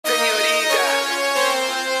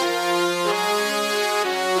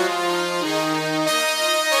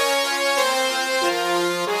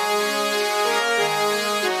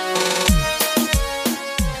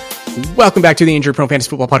Welcome back to the Injury Prone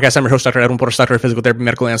Fantasy Football Podcast. I'm your host, Dr. Edwin Porter, doctor of physical therapy,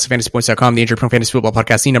 medical analyst, fantasypoints.com, the Injury Prone Fantasy Football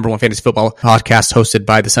Podcast, the number one fantasy football podcast hosted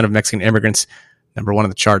by the son of Mexican immigrants, number one on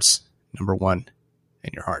the charts, number one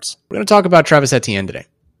in your hearts. We're going to talk about Travis Etienne today.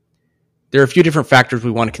 There are a few different factors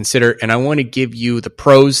we want to consider, and I want to give you the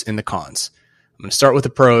pros and the cons. I'm going to start with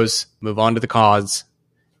the pros, move on to the cons,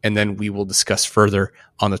 and then we will discuss further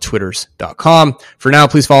on the twitters.com. For now,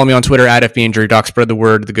 please follow me on Twitter at FBInjuryDoc. Spread the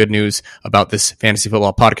word, the good news about this fantasy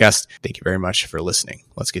football podcast. Thank you very much for listening.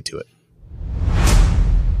 Let's get to it.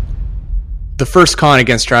 The first con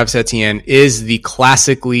against Travis Etienne is the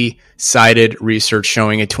classically cited research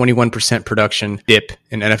showing a 21% production dip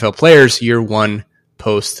in NFL players year one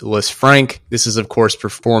post Lisfranc. This is, of course,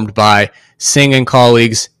 performed by Singh and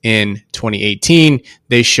colleagues in 2018.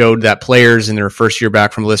 They showed that players in their first year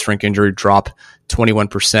back from Lisfranc injury drop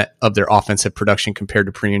 21% of their offensive production compared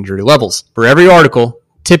to pre-injury levels. For every article,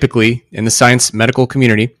 typically in the science medical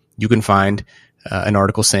community, you can find an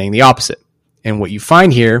article saying the opposite. And what you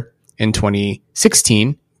find here in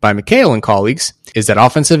 2016 by McHale and colleagues is that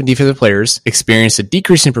offensive and defensive players experienced a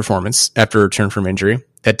decrease in performance after a return from injury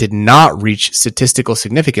that did not reach statistical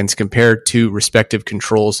significance compared to respective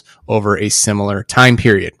controls over a similar time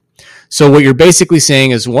period. So what you're basically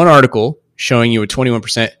saying is one article showing you a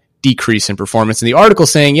 21% decrease in performance, and the article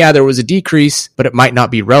saying, yeah, there was a decrease, but it might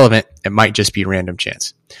not be relevant. It might just be random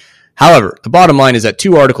chance. However, the bottom line is that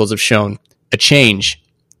two articles have shown a change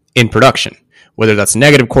in production. Whether that's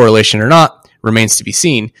negative correlation or not remains to be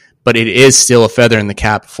seen, but it is still a feather in the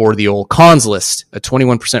cap for the old cons list, a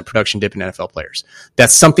 21% production dip in NFL players.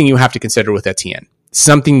 That's something you have to consider with Etienne,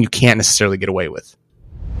 something you can't necessarily get away with.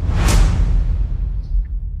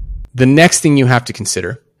 The next thing you have to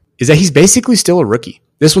consider is that he's basically still a rookie.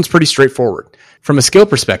 This one's pretty straightforward. From a skill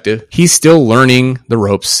perspective, he's still learning the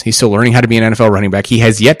ropes. He's still learning how to be an NFL running back. He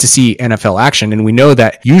has yet to see NFL action, and we know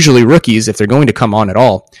that usually rookies, if they're going to come on at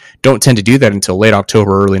all, don't tend to do that until late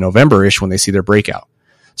October, early November-ish when they see their breakout.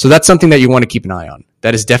 So that's something that you want to keep an eye on.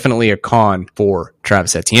 That is definitely a con for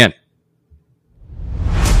Travis Etienne.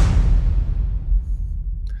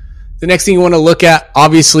 The next thing you want to look at,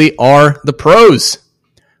 obviously, are the pros.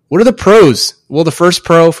 What are the pros? Well, the first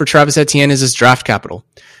pro for Travis Etienne is his draft capital.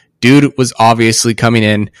 Dude was obviously coming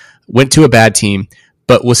in, went to a bad team,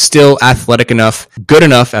 but was still athletic enough, good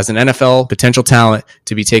enough as an NFL potential talent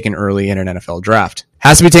to be taken early in an NFL draft.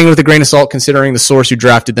 Has to be taken with a grain of salt considering the source who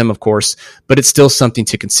drafted them, of course, but it's still something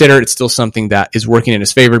to consider. It's still something that is working in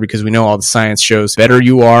his favor because we know all the science shows the better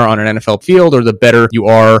you are on an NFL field or the better you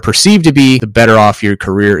are perceived to be, the better off your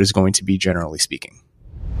career is going to be, generally speaking.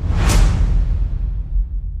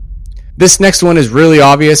 This next one is really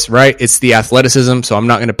obvious, right? It's the athleticism, so I'm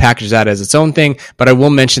not going to package that as its own thing, but I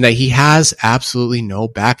will mention that he has absolutely no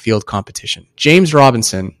backfield competition. James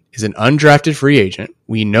Robinson is an undrafted free agent.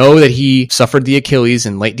 We know that he suffered the Achilles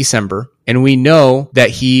in late December, and we know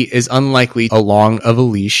that he is unlikely along of a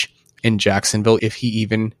leash in Jacksonville if he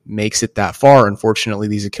even makes it that far. Unfortunately,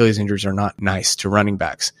 these Achilles injuries are not nice to running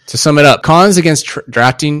backs. To sum it up, cons against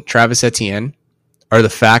drafting Travis Etienne are the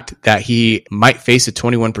fact that he might face a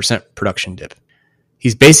 21% production dip.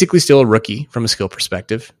 He's basically still a rookie from a skill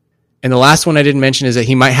perspective. And the last one I didn't mention is that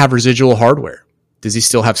he might have residual hardware. Does he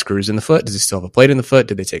still have screws in the foot? Does he still have a plate in the foot?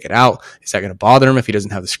 Did they take it out? Is that going to bother him if he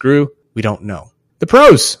doesn't have the screw? We don't know. The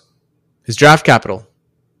pros, his draft capital.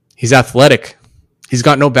 He's athletic. He's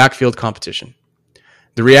got no backfield competition.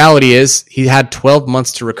 The reality is he had 12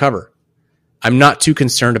 months to recover. I'm not too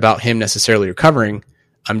concerned about him necessarily recovering.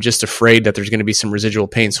 I'm just afraid that there's going to be some residual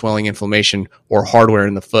pain, swelling, inflammation, or hardware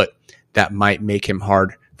in the foot that might make him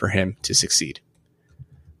hard for him to succeed.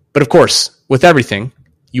 But of course, with everything,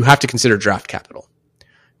 you have to consider draft capital.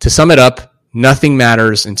 To sum it up, nothing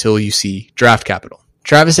matters until you see draft capital.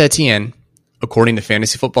 Travis Etienne, according to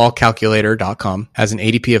fantasyfootballcalculator.com, has an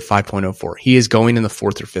ADP of 5.04. He is going in the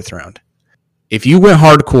 4th or 5th round. If you went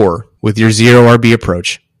hardcore with your zero RB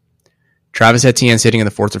approach, Travis Etienne sitting in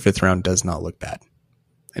the 4th or 5th round does not look bad.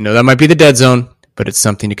 I know that might be the dead zone, but it's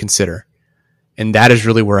something to consider. And that is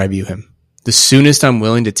really where I view him. The soonest I'm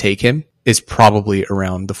willing to take him is probably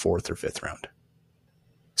around the 4th or 5th round.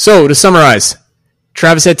 So to summarize,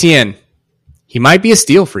 Travis Etienne, he might be a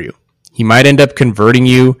steal for you. He might end up converting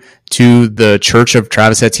you to the church of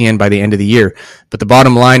Travis Etienne by the end of the year. But the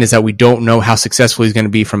bottom line is that we don't know how successful he's going to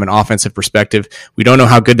be from an offensive perspective. We don't know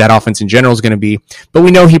how good that offense in general is going to be, but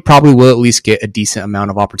we know he probably will at least get a decent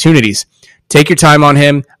amount of opportunities. Take your time on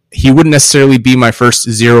him. He wouldn't necessarily be my first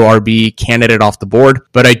zero RB candidate off the board,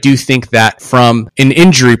 but I do think that from an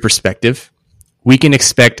injury perspective, we can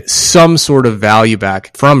expect some sort of value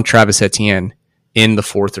back from Travis Etienne in the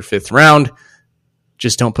 4th or 5th round.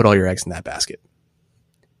 Just don't put all your eggs in that basket.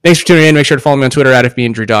 Thanks for tuning in. Make sure to follow me on Twitter at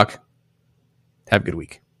FBInjuryDoc. Have a good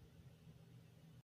week.